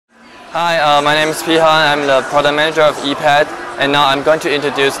Hi, my name is Pihan. I'm the product manager of ePad, and now I'm going to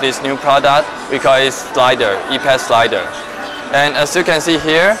introduce this new product. We call it slider, ePad slider. And as you can see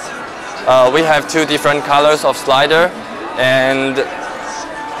here, we have two different colors of slider, and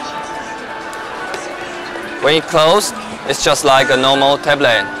when you close, it's just like a normal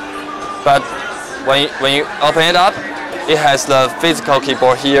tablet. But when you open it up, it has the physical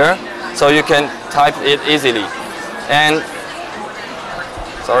keyboard here, so you can type it easily.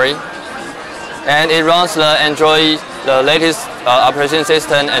 And it runs the latest operation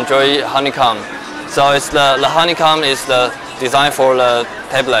system, Android Honeycomb. So it's the Honeycomb is the design for the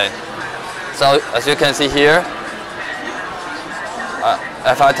tablet. So as you can see here,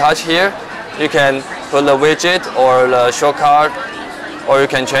 if I touch here, you can put the widget or the shortcut, or you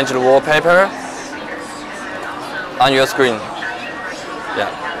can change the wallpaper on your screen.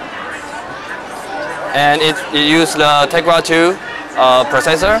 Yeah. And it uses the Tegra 2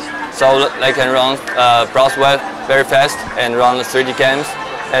 processor, so they can run browse web very fast and run 3D games.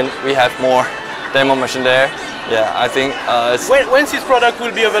 And we have more demo machine there. Yeah, I think when this product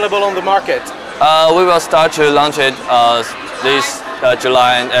will be available on the market? We will start to launch it this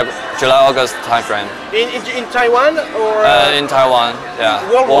July-August timeframe. In Taiwan or? In Taiwan, yeah.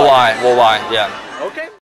 Worldwide, yeah. Okay.